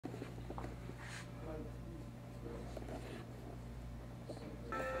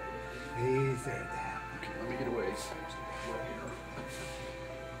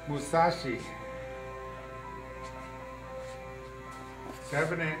Musashi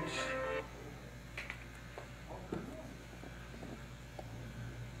 7-inch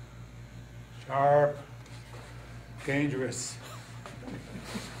sharp, dangerous.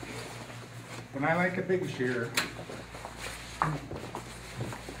 When I like a big shear,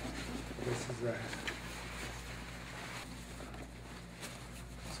 this is that.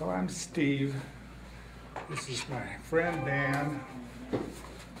 So I'm Steve. This is my friend Dan.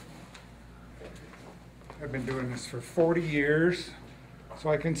 I've been doing this for 40 years,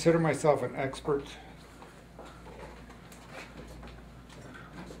 so I consider myself an expert.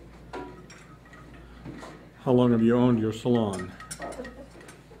 How long have you owned your salon?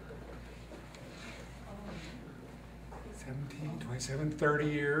 17, 27, 30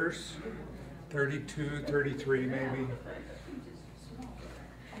 years, 32, 33 maybe.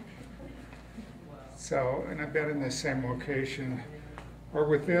 So, and I've been in this same location, or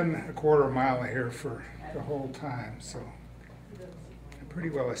within a quarter mile of here for the whole time, so I'm pretty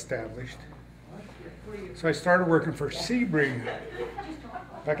well established. So I started working for Sebring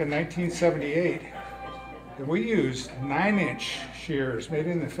back in 1978, and we used 9-inch shears made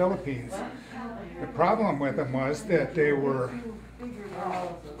in the Philippines. The problem with them was that they were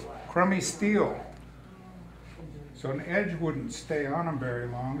crummy steel, so an edge wouldn't stay on them very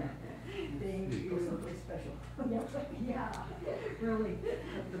long.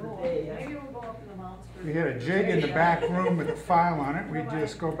 We had a jig in the back room with a file on it. We'd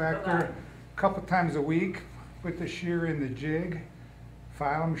just go back there a couple times a week, put the shear in the jig,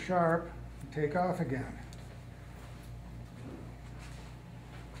 file them sharp, and take off again.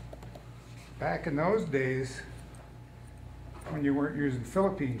 Back in those days, when you weren't using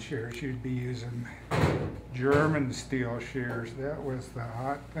Philippine shears, you'd be using German steel shears. That was the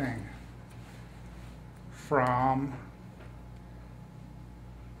hot thing. From,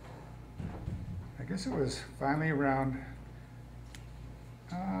 I guess it was finally around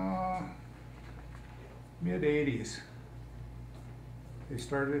mid-80s. They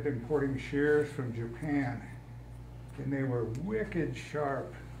started importing shears from Japan, and they were wicked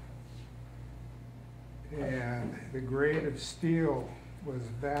sharp. And the grade of steel was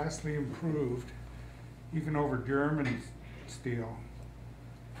vastly improved, even over German steel.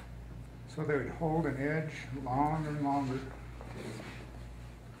 So they would hold an edge longer and longer.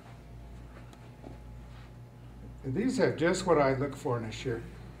 And these are just what I look for in a shear.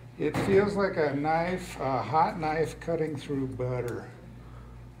 It feels like a knife, a hot knife cutting through butter.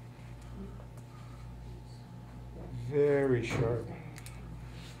 Very sharp.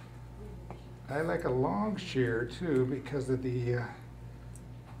 I like a long shear too because of the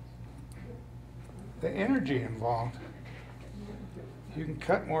energy involved. You can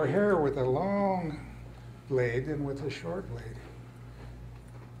cut more hair with a long blade than with a short blade.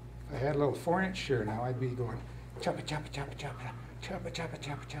 If I had a little 4-inch shear now, I'd be going choppa, choppa, choppa, choppa, choppa, choppa,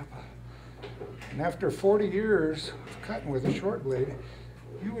 choppa, choppa. And after 40 years of cutting with a short blade,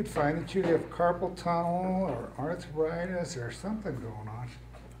 you would find that you'd have carpal tunnel or arthritis or something going on.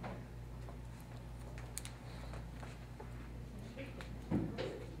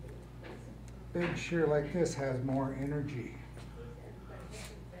 Big shear like this has more energy.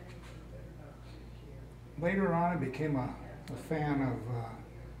 Later on, I became a fan of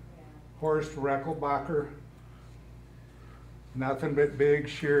Horst Reckelbacher. Nothing but big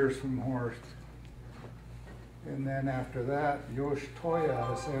shears from Horst. And then after that, Yosh Toya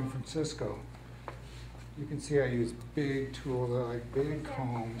out of San Francisco. You can see I use big tools. I like big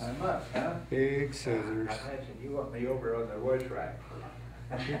combs, big scissors. I imagine you want me over on the wash rack.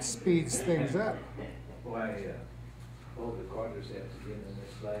 It speeds things up. Why, hold the quadriceps again in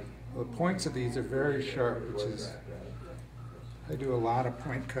this leg. The points of these are very sharp, which is, I do a lot of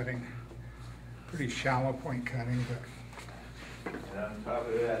point cutting, pretty shallow point cutting, but. And on top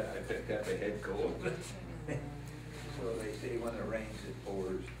of that, I picked up a head cold. So they say when it rains, it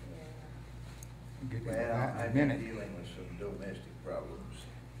pours. I'll give you Well, that in a I've been minute. dealing with some domestic problems.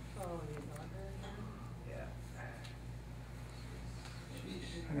 Yeah.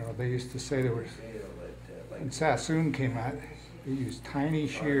 I know, they used to say there was, when Sassoon came out, they used tiny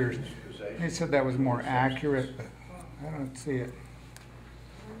shears. They said that was more accurate, but I don't see it.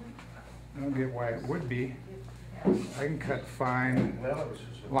 I don't get why it would be. I can cut fine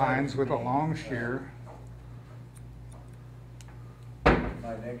lines with a long shear,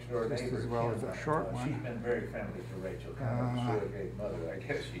 My next door just neighbor, as well as a short she's one. been very friendly to Rachel, kind of a surrogate mother, I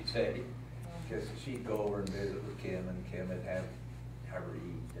guess you'd say. Because she'd go over and visit with Kim, and Kim would have her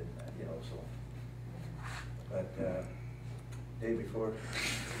eat, and you know, so. But day before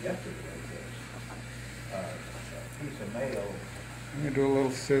yesterday, I guess, a piece of mail I'm gonna do a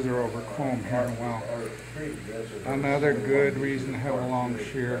little scissor over comb here. Well, another good reason to have a long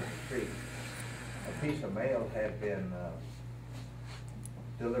shear. A piece of mail had been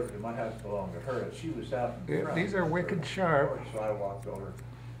delivered to my house, belonged to her, and she was out in front. These are wicked sharp. So I walked over.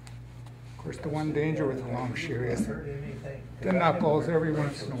 Of course, the one danger with a long shear is Heard anything? the knuckles every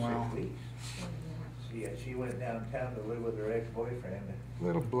once in a while. She went downtown to live with her ex-boyfriend.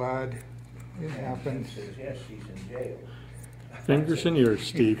 Little blood, it And happens. says, yes, she's in jail. Fingers and ears,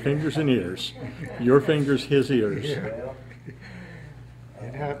 Steve, fingers and ears. Your fingers, his ears. Yeah. Well,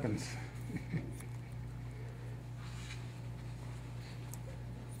 It happens.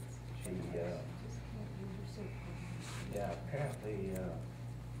 she, yeah, apparently,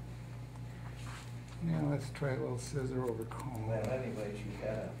 Yeah, let's try a little scissor over comb. well, anyway, she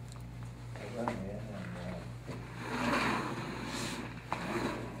had a run-in and,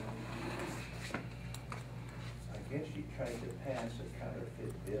 I guess she tried to pass a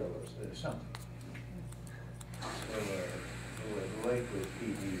counterfeit bill or something. So, the late with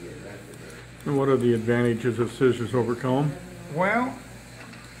TV arrested her. And what are the advantages of scissors over comb? Well,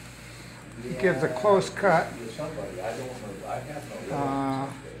 it gives a close cut. With somebody, I don't know, I have no Uh,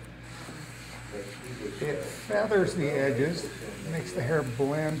 reference. But she was, It feathers the edges, makes the hair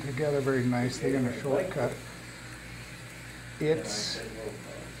blend together very nicely in a shortcut. It's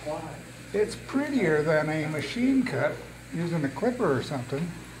prettier than a machine cut using a clipper or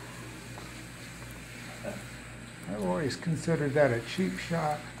something. I've always considered that a cheap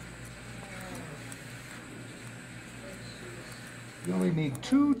shot. You only need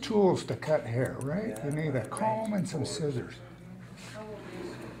 2 tools to cut hair, right? You need a comb and some scissors.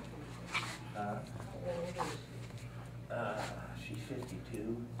 she's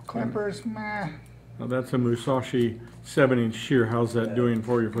 52. Clippers, meh. Now that's a Musashi 7-inch shear. How's that doing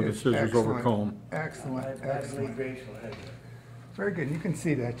for you for the It's scissors over excellent. comb? Excellent, I believe excellent. Grace will have it. Very good. You can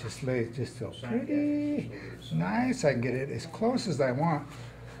see that just lays just so pretty. Nice. I can get it as close as I want.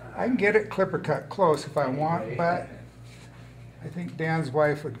 I can get it clipper cut close if I want, but I think Dan's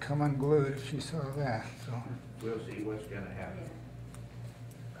wife would come unglued if she saw that. So, We'll see what's gonna happen.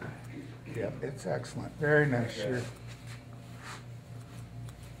 yep, it's excellent. Very nice shear.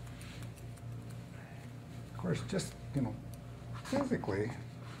 Of course, just, physically,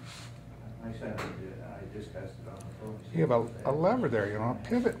 My son did, I discussed it on the phone. you have a lever there, a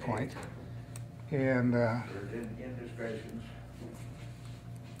pivot point, and There are indiscretions.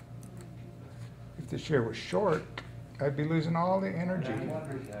 if the shear was short, I'd be losing all the energy. And I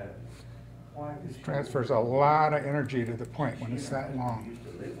wondered, why was It she- transfers a lot of energy to the point when it's that long. Used to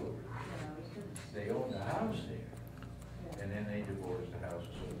live over there. They owned a house there, and then they divorced the house,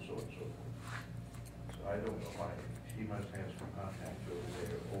 so and so and so forth. So I don't know why, she must have some contacts over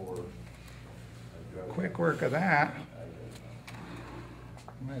there, or a drug. Quick work of that. I don't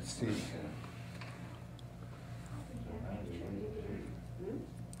know. Let's see. So now we wait to see.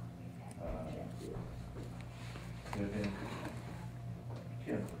 And then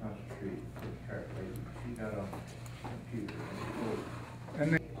Kim across the street, the cart lady, she got on the computer And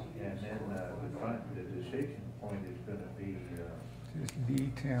then and then the decision point is gonna be, just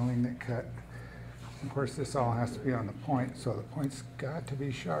detailing the cut. Of course, this all has to be on the point, so the point's got to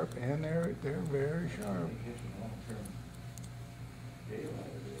be sharp, and they're very sharp. get some long-term jail out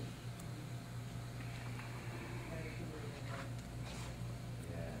of this.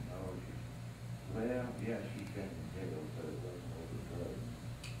 Yeah, no, well, yeah, she got in jail, but it wasn't over drugs.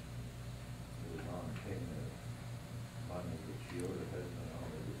 It was on paying the money that she owed her husband on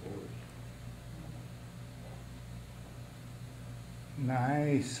the divorce.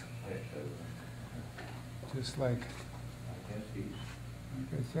 Nice. But, Just like I guess he's.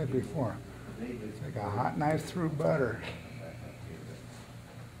 I said before, They it's like a hot knife through butter.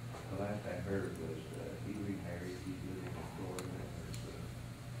 The last I heard was, he remarried, he's living in Florida.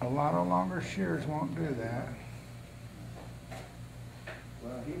 A lot of longer shears won't do that.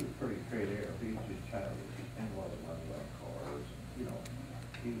 Well, he was pretty straight arrow, he was just childish, he spent a lot of money on cars,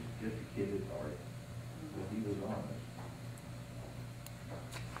 he was just a kid at heart, but he was honest.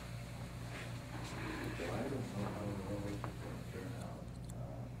 So I don't know how well this is gonna turn out.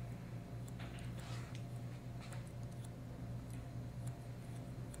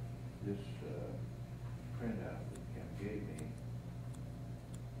 This, printout that Kim gave me,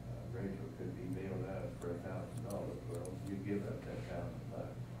 Rachel could be mailed out for $1,000. Well, you give up that $1,000.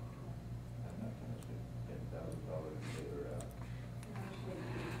 I'm not gonna spend $10,000 to get her out.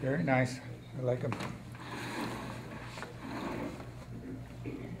 Very nice. I like them.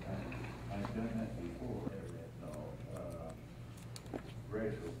 I've done that before. No,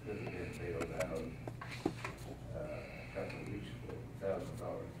 Rachel could have been bailed out, a couple of weeks ago.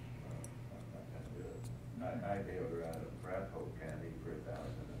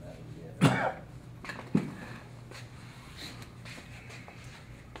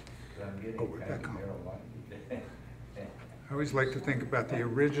 always like to think about the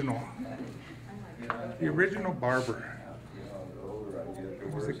original barber. He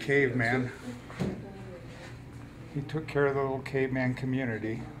was a caveman. He took care of the little caveman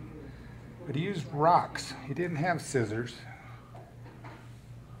community, but he used rocks. He didn't have scissors.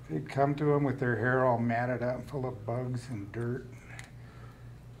 They'd come to him with their hair all matted up, full of bugs and dirt.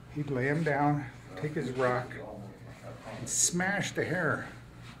 He'd lay him down, take his rock, and smash the hair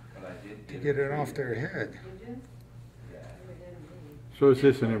to get it off their head. So is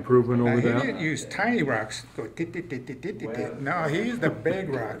this an improvement Now, over he that? didn't use tiny rocks. Go tit, tit, tit, tit, tit, tit, tit. No, he used the big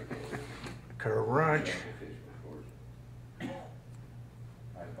rock. Crunch. I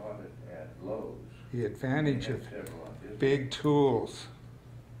bought it at Lowe's. The advantage They of had several on display. big tools.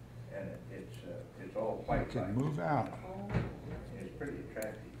 And it's all You white. can move out. It's pretty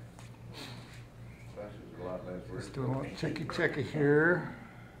attractive. Plus it's a lot less work. Just doing a little checky here.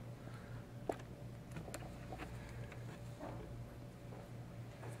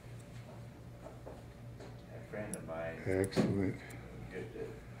 A friend of mine, Excellent.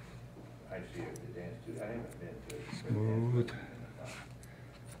 I see her at the dance too. I haven't been to it. Smooth.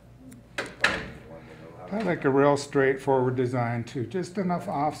 I like a real straightforward design too. Just enough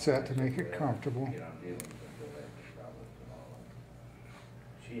offset to make it comfortable.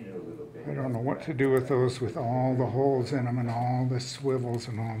 I don't know what to do with those with all the holes in them and all the swivels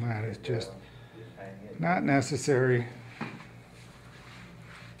and all that. It's just not necessary.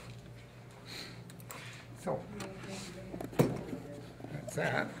 So that's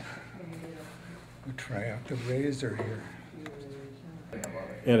that. We'll try out the razor here.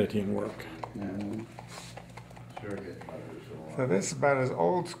 Editing work. So this is about as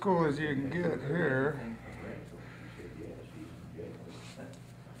old school as you can get here.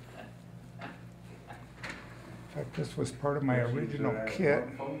 In fact, this was part of my original kit.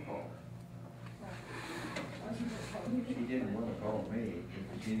 She didn't want to call me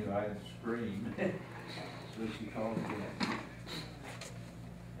because she knew I'd scream. So she called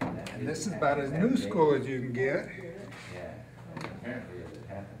again. And this is about as new school as you can get. Yeah, and apparently it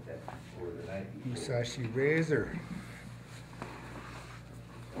happened that for the night before. Musashi razor.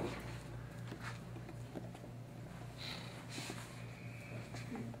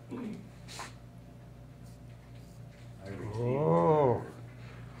 I received Oh,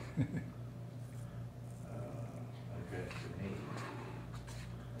 addressed to me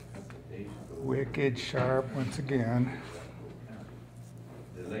a couple of days ago. wicked sharp once again.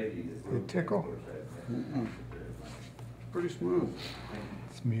 The lady that Did it wrote that, tickle? of course, I'd met her very much. Pretty smooth.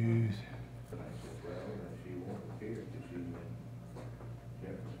 Smooth. And I said, well, she won't appear because she's in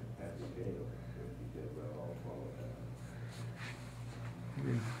Jefferson County Jail. So she said, well, I'll follow that.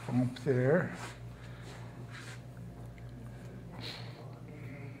 Big bump there.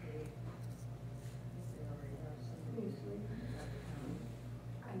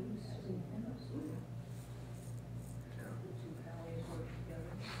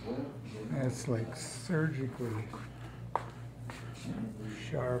 That's like surgically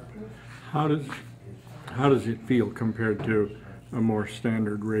sharp. How does it feel compared to a more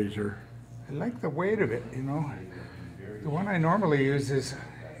standard razor? I like the weight of it, you know. The one I normally use has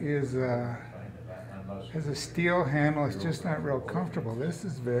a steel handle. It's just not real comfortable. This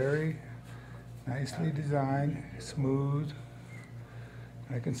is very nicely designed, smooth.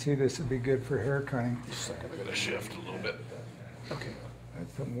 I can see this would be good for hair cutting. I'm gonna shift a little bit. Okay. Got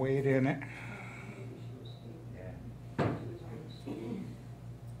some weight in it. But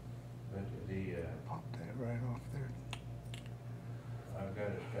the, Pop that right off there. I've got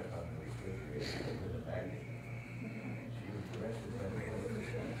to step on the refrigerator with a magnet. She was arrested by the police.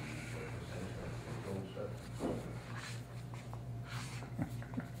 Controlled substance.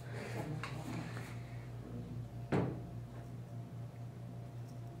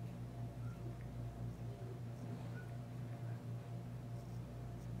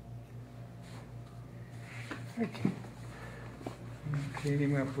 Okay. Clean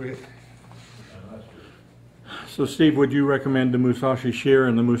him up with. So Steve, would you recommend the Musashi shear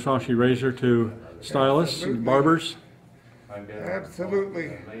and the Musashi razor to stylists Absolutely. and barbers? I've got Absolutely.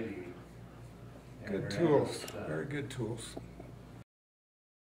 a lady and Good her tools. son. Very good tools.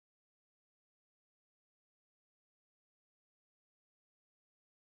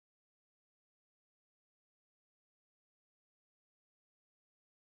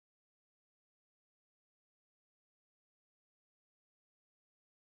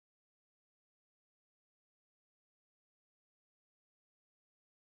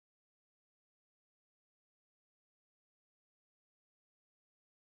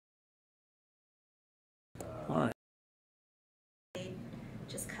 All right.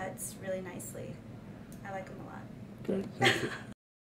 Just cuts really nicely. I like them a lot. Okay, thank you.